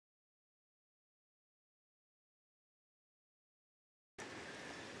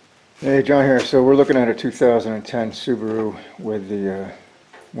Hey, John here. So we're looking at a 2010 Subaru with the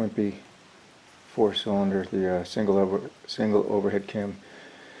wimpy four-cylinder, the single overhead cam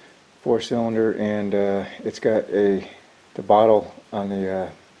four-cylinder, and it's got the bottle on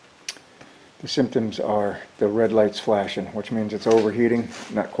the symptoms are the red lights flashing, which means it's overheating.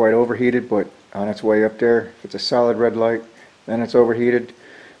 Not quite overheated, but on its way up there. If it's a solid red light, then it's overheated.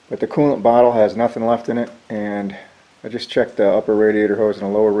 But the coolant bottle has nothing left in it, and I just checked the upper radiator hose and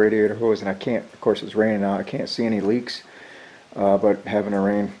the lower radiator hose, and I can't, of course it's raining out, I can't see any leaks, but having the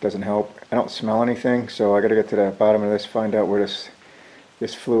rain doesn't help. I don't smell anything, so I got to get to the bottom of this, find out where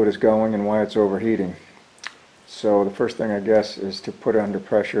this fluid is going and why it's overheating. So the first thing I guess is to put it under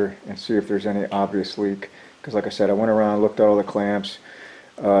pressure and see if there's any obvious leak, because like I said, I went around, looked at all the clamps,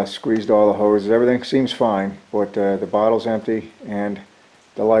 squeezed all the hoses, everything seems fine, but the bottle's empty and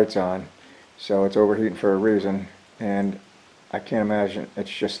the light's on, so it's overheating for a reason. And I can't imagine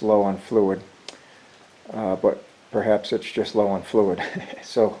it's just low on fluid, but perhaps it's just low on fluid.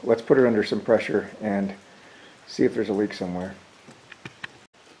 So let's put it under some pressure and see if there's a leak somewhere.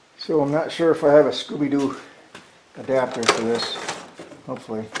 So I'm not sure if I have a Scooby-Doo adapter for this,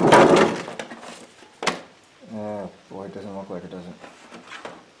 hopefully. Oh boy, it doesn't look like it, does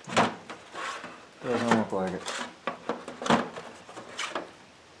it? Doesn't look like it.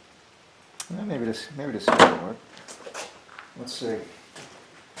 Maybe this will work. Let's see.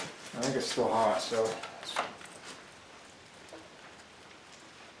 I think it's still hot, so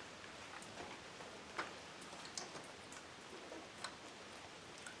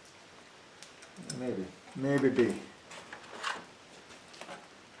maybe B.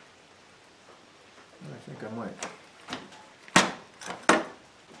 I think I might.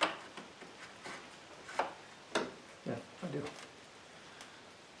 Yeah, I do.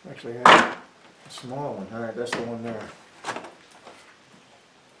 Actually, I have a small one. All right, that's the one there.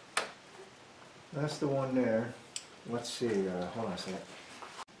 That's the one there. Let's see, hold on a second.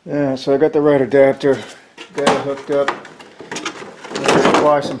 Yeah, so I got the right adapter, got it hooked up. Let's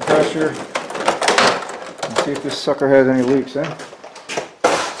apply some pressure and see if this sucker has any leaks, huh?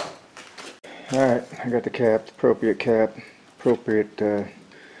 Alright, I got the cap, appropriate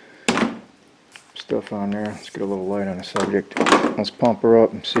stuff on there. Let's get a little light on the subject. Let's pump her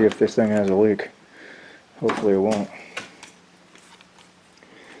up and see if this thing has a leak. Hopefully it won't.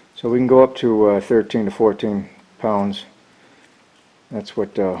 So we can go up to 13 to 14 pounds. That's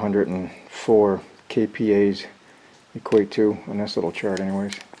what 104 kPAs equate to on this little chart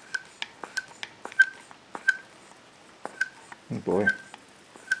anyways. Oh boy.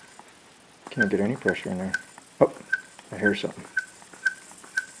 Can't get any pressure in there. Oh, I hear something.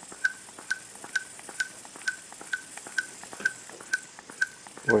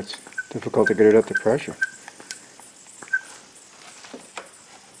 Boy, it's difficult to get it up to pressure.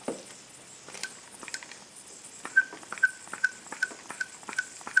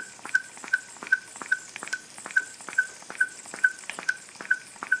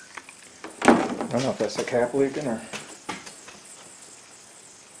 I don't know if that's the cap leaking or...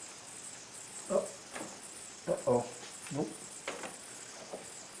 Oh. Uh-oh. Nope.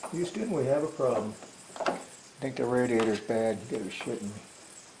 Houston, we have a problem. I think the radiator's bad. You gotta be shitting me.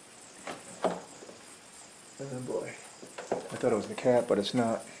 Oh boy. I thought it was the cap, but it's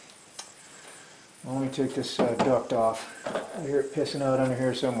not. Well, let me take this duct off. I hear it pissing out under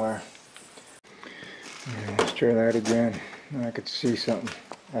here somewhere. Yeah, let's try that again. I could see something.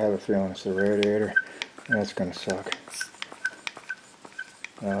 I have a feeling it's the radiator. That's gonna suck.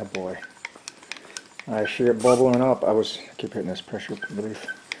 Oh boy. I see it bubbling up. I keep hitting this pressure relief.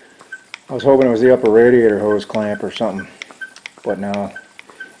 I was hoping it was the upper radiator hose clamp or something. But no,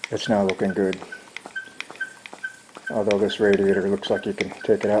 it's not looking good. Although this radiator looks like you can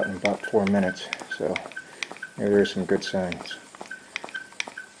take it out in about 4 minutes. So maybe there's some good signs.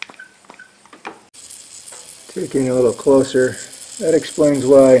 Taking a little closer. That explains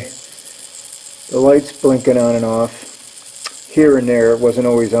why the light's blinking on and off. Here and there, it wasn't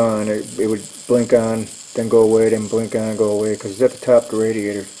always on. It would blink on, then go away, then blink on, go away, because it's at the top of the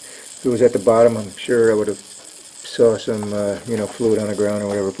radiator. If it was at the bottom, I'm sure I would have saw some, fluid on the ground or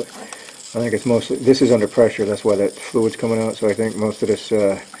whatever. But I think it's mostly, this is under pressure, that's why that fluid's coming out. So I think most of this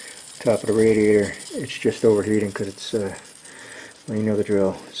top of the radiator, it's just overheating because it's, well, you know the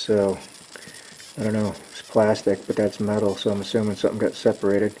drill. So I don't know. Plastic, but that's metal, so I'm assuming something got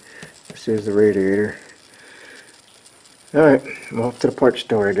separated. This is the radiator. Alright, I'm off to the parts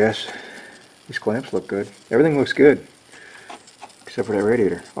store, I guess. These clamps look good. Everything looks good, except for that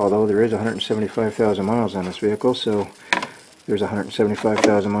radiator. Although there is 175,000 miles on this vehicle, so there's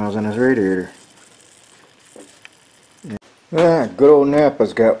 175,000 miles on this radiator. Ah, good old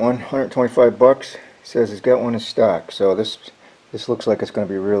Napa's got one, 125 bucks. Says he's got one in stock, so this looks like it's going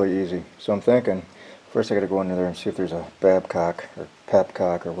to be really easy. So I'm thinking, first I got to go in there and see if there's a Babcock or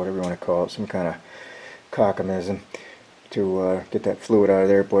Pepcock or whatever you want to call it, some kind of cockamizm to get that fluid out of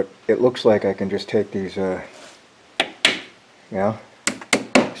there. But it looks like I can just take these, these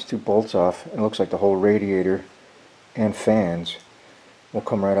two bolts off. It looks like the whole radiator and fans will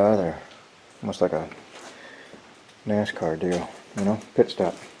come right out of there, almost like a NASCAR deal, you know, pit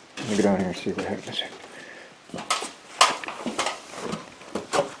stop. Let me go down here and see what happens.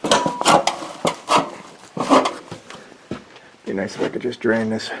 Be nice if I could just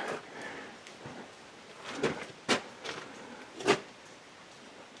drain this.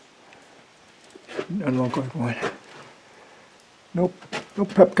 Doesn't look like one. Nope, no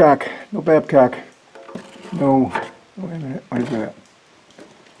Pepcock, no Babcock, no. Wait a minute, what is that?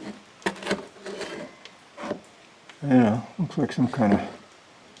 Yeah, looks like some kind of,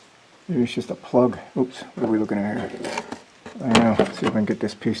 maybe it's just a plug. Oops, what are we looking at here? I don't know, let's see if I can get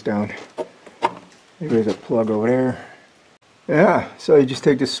this piece down. Maybe there's a plug over there. Yeah, so you just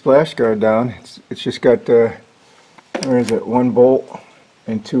take this splash guard down. It's just got, where is it, one bolt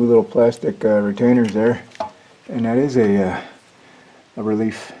and two little plastic retainers there. And that is a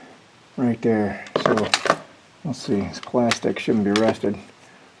relief right there. So, let's see, it's plastic, shouldn't be rusted.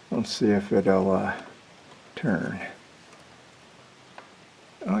 Let's see if it'll turn.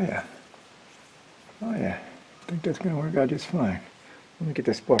 Oh yeah. Oh yeah. I think that's going to work out just fine. Let me get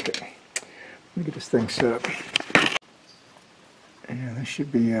this bucket. Let me get this thing set up. Yeah, this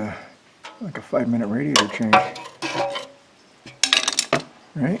should be like a 5-minute radiator change.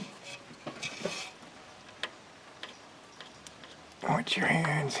 Right? Watch your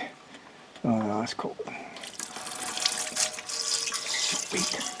hands. Oh, that's cold.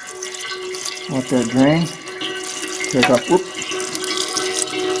 Sweet. Let that drain. Take off. Whoop.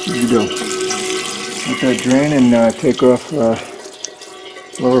 Here you go. Let that drain and take off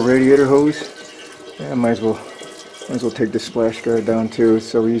lower radiator hose. Yeah, might as well take the splash guard down too. It's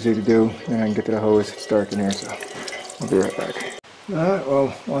so easy to do. And I can get to the hose. It's dark in here, so I'll be right back. Alright,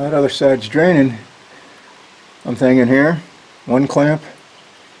 well, while that other side's draining, I'm thinking here, 1 clamp,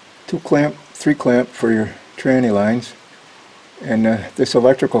 2 clamp, 3 clamp for your tranny lines, and this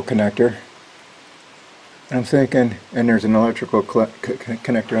electrical connector. And I'm thinking, and there's an electrical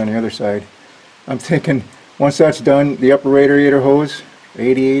connector on the other side. I'm thinking, once that's done, the upper radiator hose,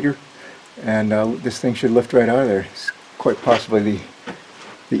 radiator, and this thing should lift right out of there. It's quite possibly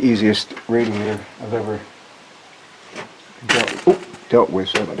the easiest radiator I've ever dealt with.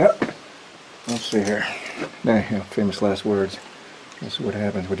 Sorry about that. Let's see here. Famous last words. Let's see what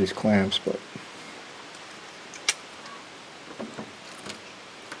happens with these clamps, but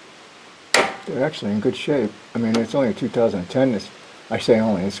they're actually in good shape. I mean, it's only a 2010. I say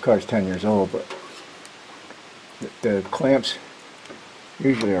only, this car's 10 years old, but the clamps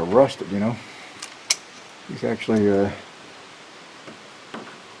usually are rusted, you know. He's actually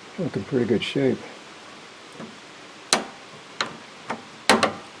looking pretty good shape.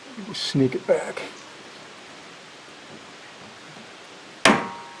 Just sneak it back.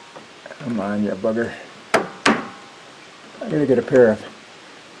 Come on, you bugger. I gotta get a pair of,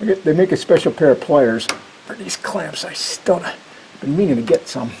 they make a special pair of pliers for these clamps. I still been meaning to get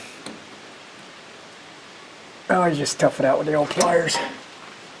some. Oh, I just tough it out with the old pliers.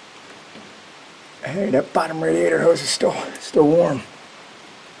 Hey, that bottom radiator hose is still warm.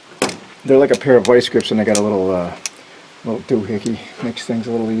 They're like a pair of vice grips, and they got a little doohickey. Makes things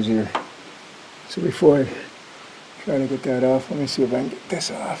a little easier. So before I try to get that off, let me see if I can get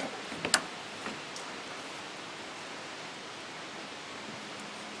this off.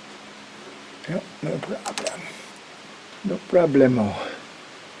 Yep, no problem. No problemo.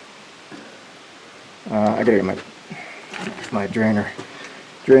 I gotta get my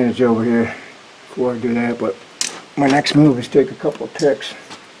drainage over here before I do that, but my next move is take a couple of picks.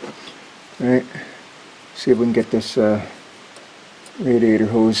 Right? See if we can get this radiator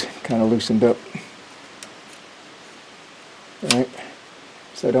hose kind of loosened up. Right?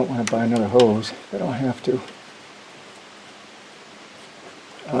 So I don't want to buy another hose. I don't have to.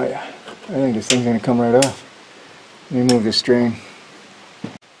 Oh yeah, I think this thing's going to come right off. Let me move this drain.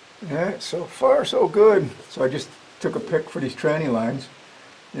 Alright, so far so good. So I just took a pick for these tranny lines.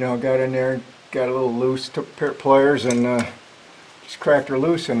 You know, got in there, got a little loose, took a pair of pliers and just cracked her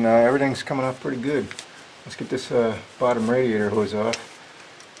loose, and everything's coming off pretty good. Let's get this bottom radiator hose off.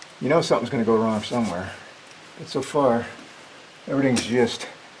 You know something's going to go wrong somewhere. But so far, everything's just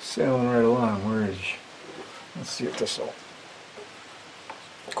sailing right along. Let's see if this will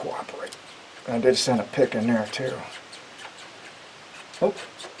cooperate. I did send a pick in there too. Oh,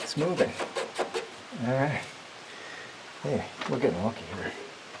 it's moving. Alright. Hey, we're getting lucky here.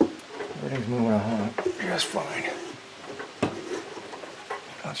 Everything's moving along just fine.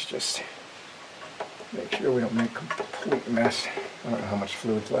 Let's just make sure we don't make a complete mess. I don't know how much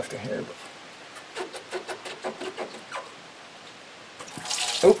fluid's left in here, but...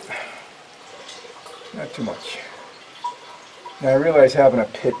 Oh, not too much. Now I realize having a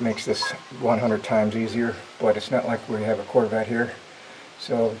pit makes this 100 times easier, but it's not like we have a Corvette here.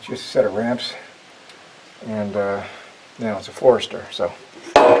 So just a set of ramps, and you know, it's a Forester, so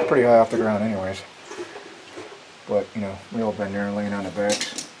pretty high off the ground anyways. But you know, we all been there laying on the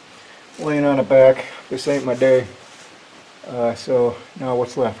backs. Laying on the back, this ain't my day. So now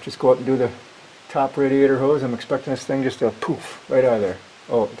what's left? Just go out and do the top radiator hose. I'm expecting this thing just to poof right out of there.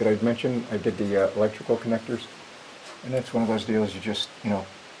 Oh, did I mention I did the electrical connectors? And that's one of those deals you just, you know,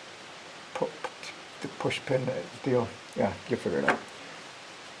 the push pin deal. Yeah, you figure it out.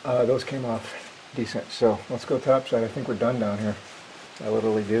 Those came off decent. So let's go topside. I think we're done down here. I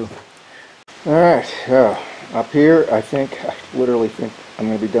literally do. Alright, so up here I literally think I'm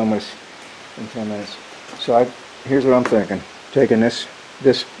going to be done with this in 10 minutes. So here's what I'm thinking. Taking this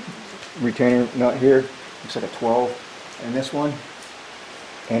retainer nut here, looks like a 12, and this one,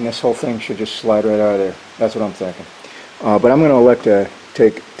 and this whole thing should just slide right out of there. That's what I'm thinking. But I'm going to elect to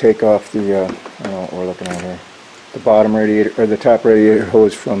take off the, I don't know what we're looking at here, the bottom radiator, or the top radiator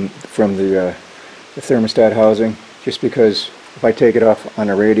hose from the thermostat housing, just because if I take it off on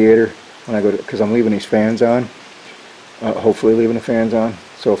the radiator, when I go to, because I'm leaving these fans on, hopefully leaving the fans on,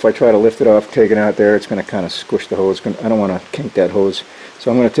 so if I try to lift it off, take it out there, it's going to kind of squish the hose. I don't want to kink that hose,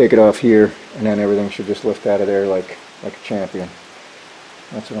 so I'm going to take it off here, and then everything should just lift out of there like a champion.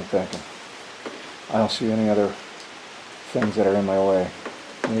 That's what I'm thinking. I don't see any other things that are in my way.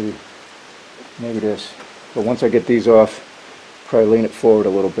 Maybe this. But once I get these off, probably lean it forward a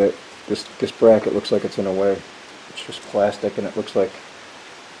little bit. This bracket looks like it's in the way. It's just plastic, and it looks like,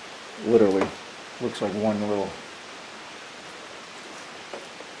 literally, looks like one little.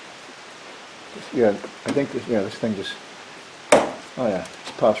 Yeah, I think this. Yeah, this thing just. Oh yeah,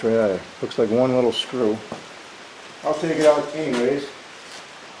 it pops right out of there. Looks like one little screw. I'll take it out anyways.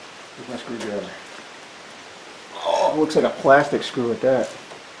 Here's my screwdriver. Oh, it looks like a plastic screw at that.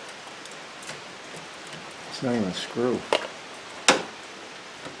 It's not even a screw.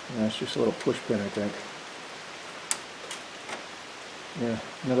 Yeah, it's just a little push pin, I think. Yeah,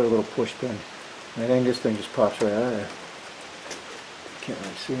 another little push pin. And I think this thing just pops right out of there. Can't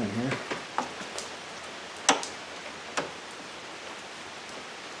really see in here.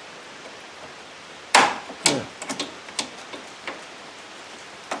 Yeah.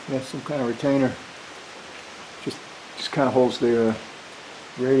 Yeah, some kind of retainer. Just kind of holds the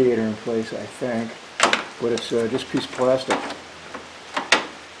radiator in place, I think. But it's just a piece of plastic.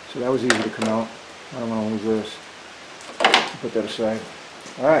 So that was easy to come out. I don't want to lose this. Put that aside.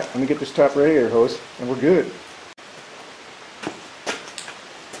 Alright, let me get this top radiator hose, and we're good.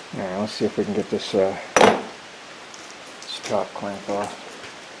 Alright, let's see if we can get this top clamp off.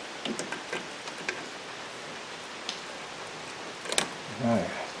 Alright,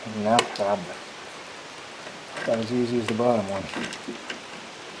 no problem. About as easy as the bottom one.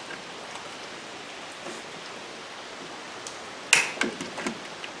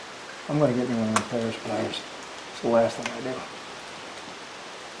 I'm going to get me one of them Paris pliers. It's the last thing I do.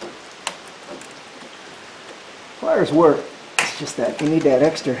 Pliers work. It's just that you need that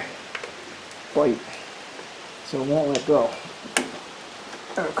extra bite so it won't let go.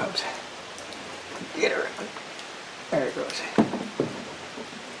 There it comes. Get her. There it goes.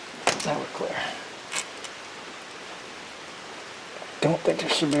 Now we're clear. Don't think there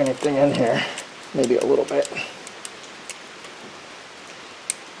should be anything in here. Maybe a little bit.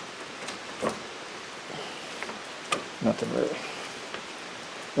 Nothing really.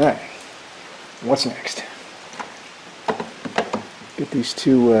 Alright, what's next? Get these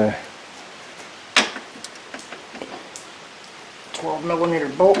two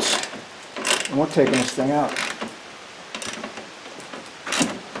 12mm bolts, and we're taking this thing out.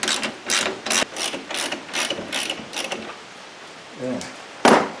 Yeah.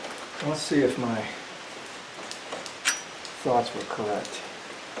 Let's see if my thoughts were correct.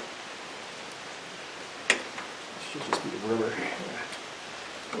 Should just be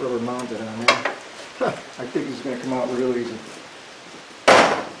rubber mounted on there. I think this is going to come out real easy.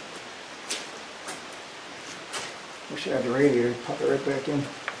 Wish I had the radiator. Pop it right back in.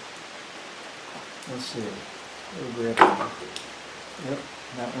 Let's see. We'll grab it. Yep,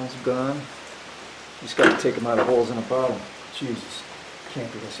 that one's gone. Just got to take them out of holes in the bottom. Jesus,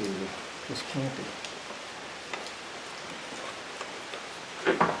 can't be this easy. This can't be.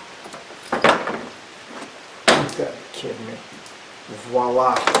 kidding me?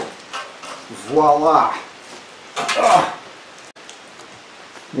 Voila. Voila. Oh.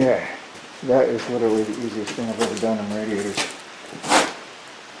 Yeah, that is literally the easiest thing I've ever done on radiators.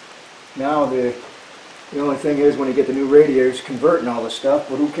 Now the only thing is when you get the new radiators, converting all this stuff,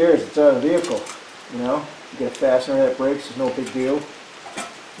 but who cares? It's out of the vehicle, you know? You get a fastener that breaks, it's no big deal.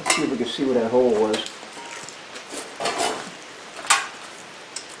 Let's see if we can see where that hole was.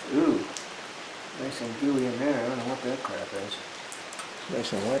 Ooh, nice and gooey in there. I don't know what that crap is. It's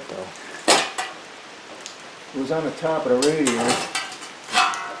nice and wet though. It was on the top of the radiator,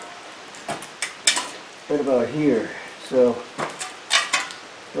 right about here. So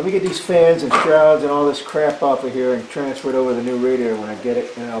let me get these fans and shrouds and all this crap off of here and transfer it over to the new radiator when I get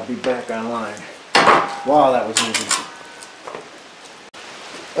it, and I'll be back online. Wow, that was easy.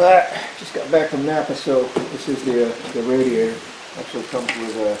 Just got back from Napa, so this is the radiator. Actually comes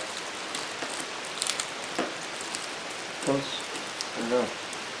with I don't know,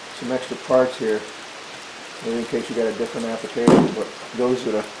 some extra parts here, maybe in case you got a different application. But those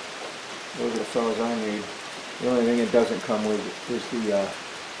are the fellas I need. The only thing it doesn't come with is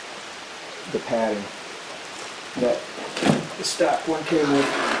the padding that the stock one came with.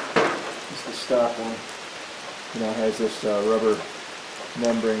 It's the stock one. You know, it has this rubber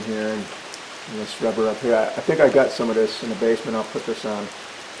membrane here and this rubber up here. I think I got some of this in the basement. I'll put this on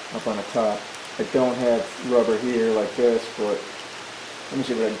up on the top. I don't have rubber here like this, but let me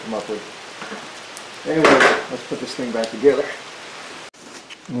see what I can come up with. Anyway, let's put this thing back together.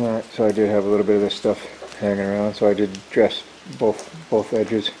 Alright, so I did have a little bit of this stuff hanging around, so I did dress both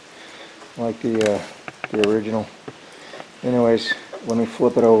edges like the original. Anyways, let me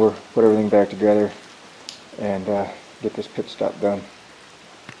flip it over, put everything back together, and get this pit stop done.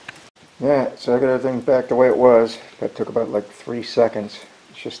 Yeah, so I got everything back the way it was. That took about like 3 seconds.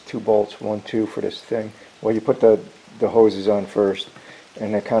 It's just 2 bolts, 1, 2 for this thing. Well, you put the hoses on first,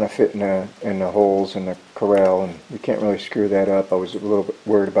 and they kind of fit in the holes in the corral, and you can't really screw that up. I was a little bit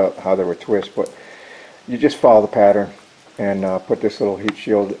worried about how they would twist, but you just follow the pattern and put this little heat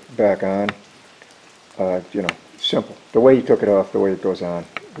shield back on. You know, simple. The way you took it off, the way it goes on,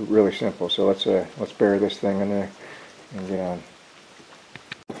 really simple. So let's bury this thing in there and get on.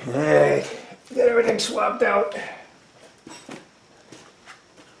 Alright, got everything swapped out.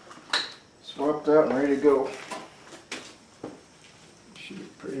 Swapped out and ready to go. Should be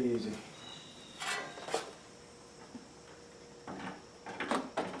pretty easy.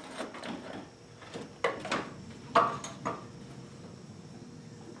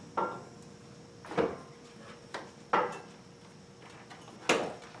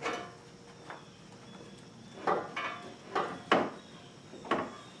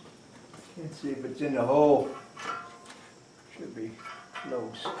 Let's see if it's in the hole. Should be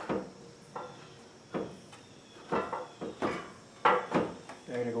close.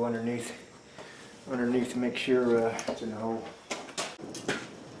 I gotta go underneath to make sure it's in the hole.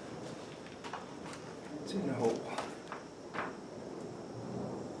 It's in the hole.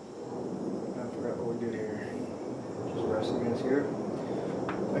 I forgot what we did here. Just rest against here. I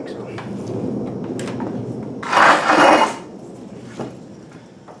think so.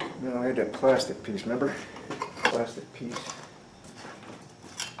 No, I had that plastic piece, remember? Plastic piece.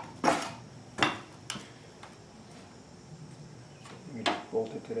 You just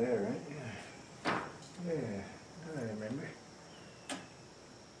bolt it to there, right? Yeah, I remember.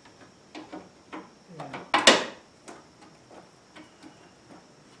 Yeah.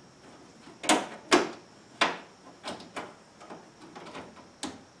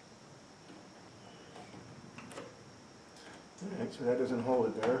 Alright, so that doesn't hold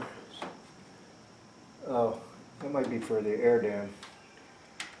it there. Oh, that might be for the air dam.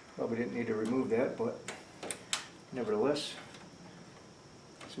 Probably didn't need to remove that, but nevertheless.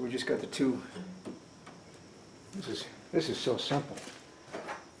 So we just got the two. This is so simple.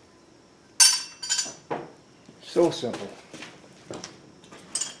 So simple. 1,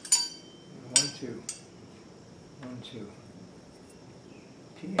 2. 1, 2.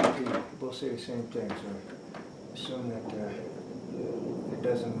 T and P. People say the same thing, so assume that it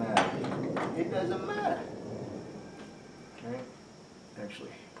doesn't matter. It doesn't matter. Okay.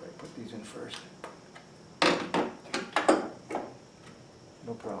 Actually, probably put these in first.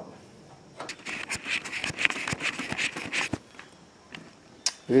 No problem.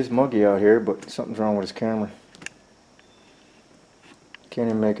 It is muggy out here, but something's wrong with his camera. Can't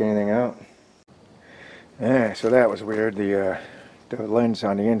even make anything out. Yeah, so that was weird. The lens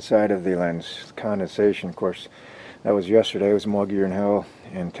on the inside of the lens, condensation, of course, that was yesterday. It was muggier than hell,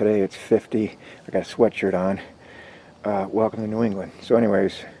 and today it's 50. I got a sweatshirt on. Welcome to New England. So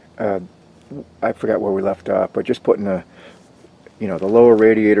anyways, I forgot where we left off, but just putting the, the lower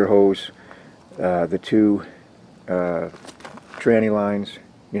radiator hose, the two tranny lines,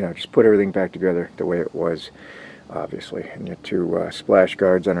 just put everything back together the way it was, obviously. And your two splash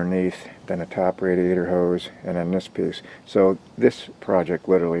guards underneath, then a top radiator hose, and then this piece. So this project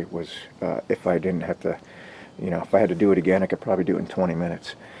literally was, if I didn't have to, if I had to do it again, I could probably do it in 20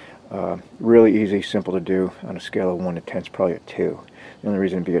 minutes. Really easy, simple to do. On a scale of 1 to 10, it's probably a 2. The only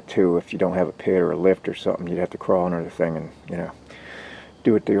reason it'd be a 2, if you don't have a pit or a lift or something, you'd have to crawl under the thing and,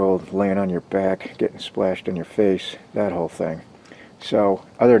 do it the old laying on your back, getting splashed in your face, that whole thing. So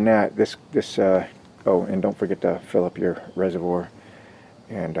other than that, oh, and don't forget to fill up your reservoir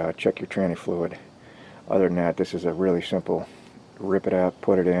and check your tranny fluid. Other than that, this is a really simple rip it out,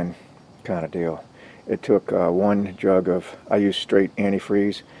 put it in kind of deal. It took 1 jug of, I used straight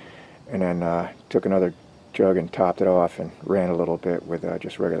antifreeze, and then took another jug and topped it off and ran a little bit with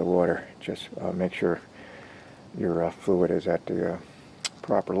just regular water. Just make sure your fluid is at the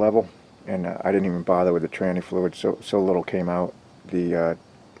proper level. And I didn't even bother with the tranny fluid, so little came out. The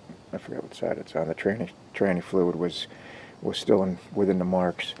I forget what side it's on. The tranny fluid was still within the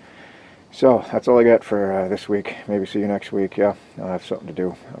marks. So that's all I got for this week. Maybe see you next week. Yeah, I'll have something to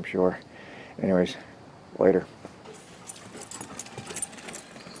do, I'm sure. Anyways, later.